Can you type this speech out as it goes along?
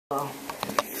Alright.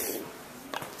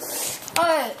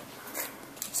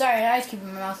 Sorry, I was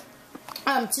keeping my mouth.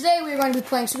 Today we're going to be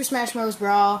playing Super Smash Bros.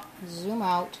 Brawl. Zoom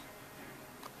out.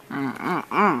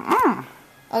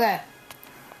 Okay.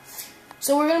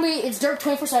 So we're gonna be, it's Dirk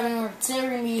 24/7. Today we're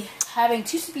gonna be having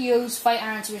two CPUs fight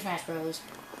on Super Smash Bros.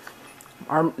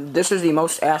 This is the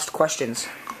most asked questions.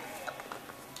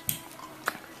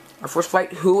 Our first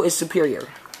fight, who is superior?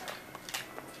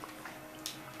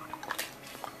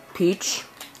 Peach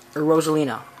or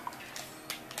Rosalina?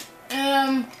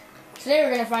 Today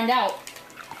we're gonna find out.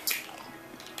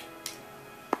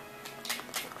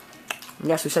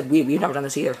 Yes, we said we've never done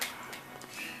this either.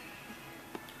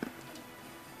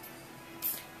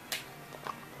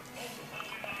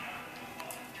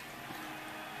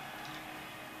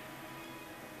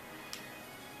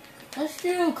 Let's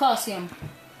do Coliseum.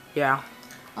 Yeah.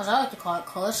 As I like to call it,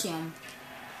 Coliseum.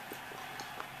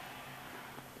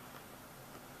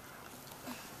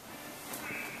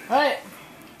 Alright.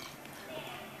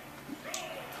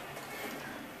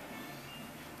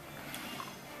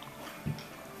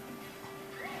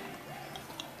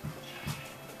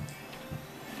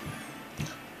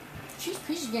 She's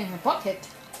Peach is getting her butt kicked.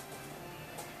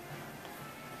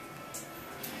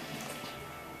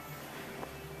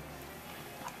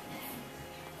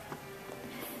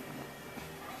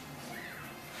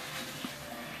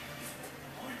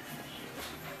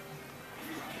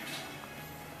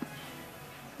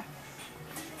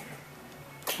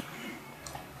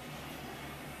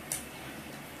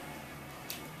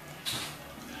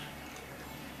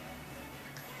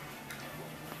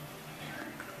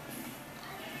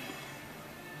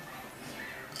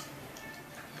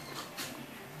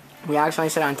 We actually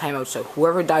set on timeout, so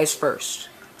whoever dies first.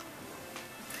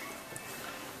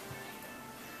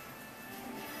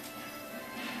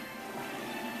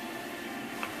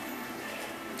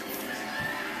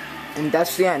 And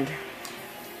that's the end.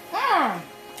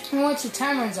 Once your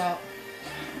time runs out.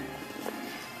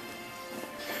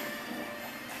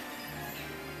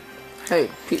 Hey,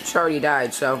 Peach already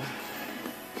died, so.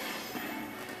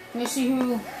 Let me see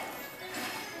who.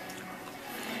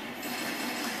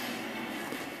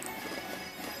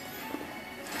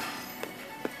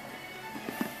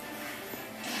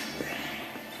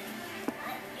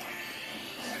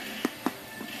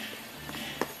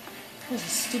 This is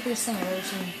the stupidest thing I've ever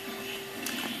seen.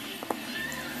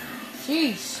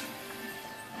 Jeez.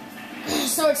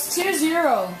 So it's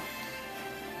 2-0.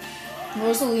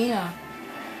 Rosalina.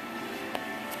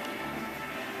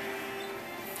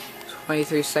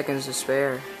 23 seconds to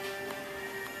spare.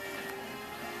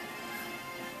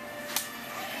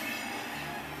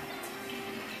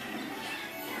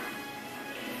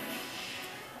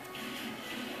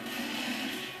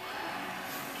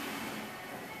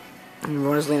 And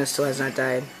Rosalina still has not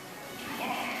died.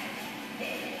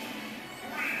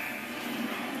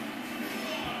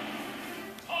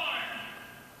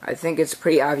 I think it's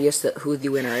pretty obvious that who the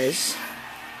winner is.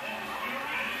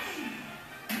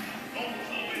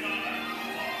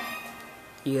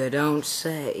 You don't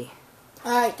say.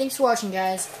 Alright, thanks for watching,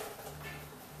 guys.